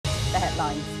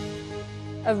headlines.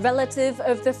 A relative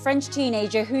of the French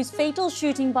teenager whose fatal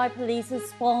shooting by police has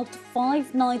sparked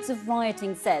 5 nights of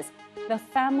rioting says the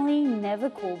family never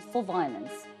called for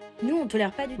violence.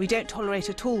 We don't tolerate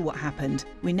at all what happened.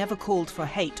 We never called for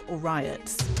hate or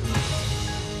riots.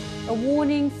 A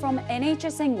warning from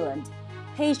NHS England.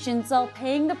 Patients are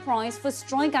paying the price for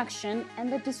strike action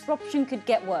and the disruption could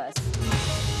get worse.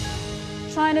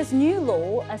 China's new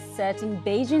law asserting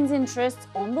Beijing's interests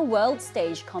on the world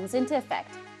stage comes into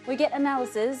effect. We get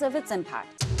analysis of its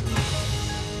impact.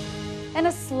 And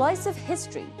a slice of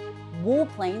history.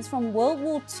 Warplanes from World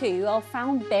War II are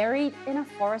found buried in a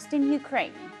forest in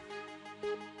Ukraine.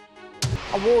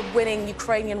 Award-winning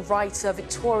Ukrainian writer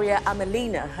Victoria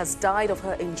Amelina has died of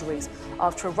her injuries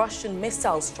after a Russian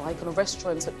missile strike on a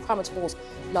restaurant at Kramatorsk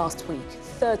last week.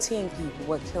 13 people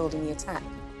were killed in the attack.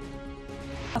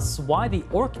 That's why the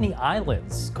Orkney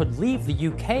Islands could leave the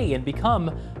UK and become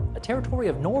a territory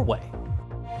of Norway.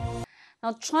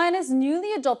 Now, China's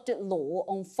newly adopted law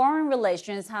on foreign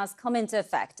relations has come into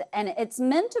effect, and it's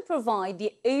meant to provide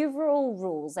the overall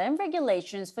rules and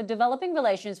regulations for developing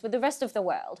relations with the rest of the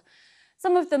world.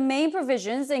 Some of the main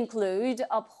provisions include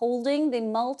upholding the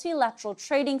multilateral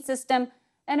trading system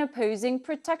and opposing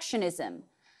protectionism.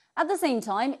 At the same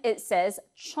time, it says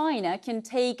China can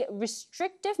take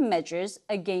restrictive measures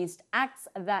against acts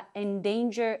that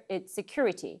endanger its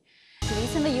security.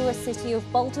 Police in the U.S. city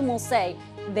of Baltimore say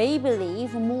they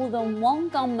believe more than one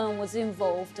gunman was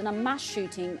involved in a mass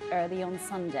shooting early on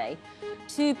Sunday.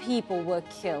 2 people were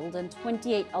killed and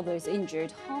 28 others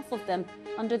injured, half of them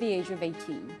under the age of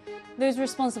 18. Those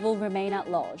responsible remain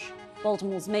at large.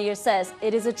 Baltimore's mayor says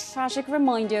it is a tragic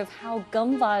reminder of how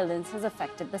gun violence has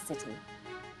affected the city.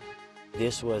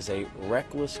 This was a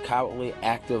reckless, cowardly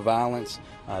act of violence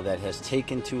that has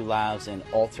taken 2 lives and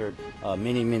altered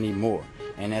many, many more.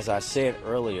 And as I said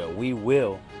earlier, we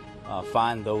will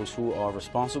find those who are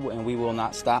responsible, and we will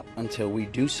not stop until we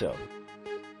do so.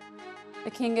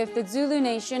 The king of the Zulu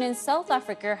nation in South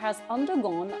Africa has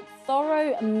undergone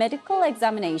thorough medical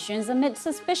examinations amid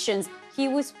suspicions he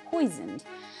was poisoned.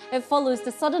 It follows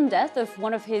the sudden death of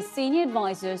one of his senior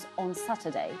advisors on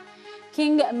Saturday.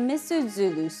 King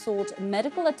Zulu sought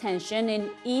medical attention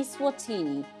in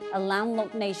Eswatini, a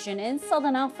landlocked nation in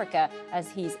southern Africa,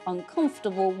 as he's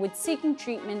uncomfortable with seeking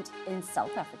treatment in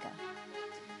South Africa.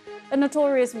 A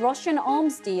notorious Russian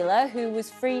arms dealer who was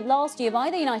freed last year by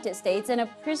the United States in a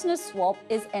prisoner swap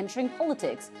is entering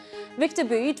politics. Viktor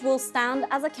Bout will stand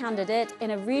as a candidate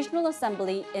in a regional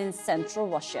assembly in central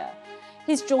Russia.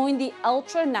 He's joined the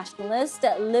ultra-nationalist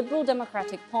Liberal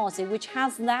Democratic Party, which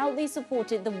has loudly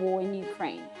supported the war in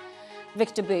Ukraine.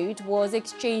 Viktor Bout was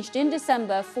exchanged in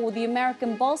December for the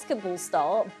American basketball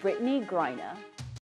star Brittney Griner.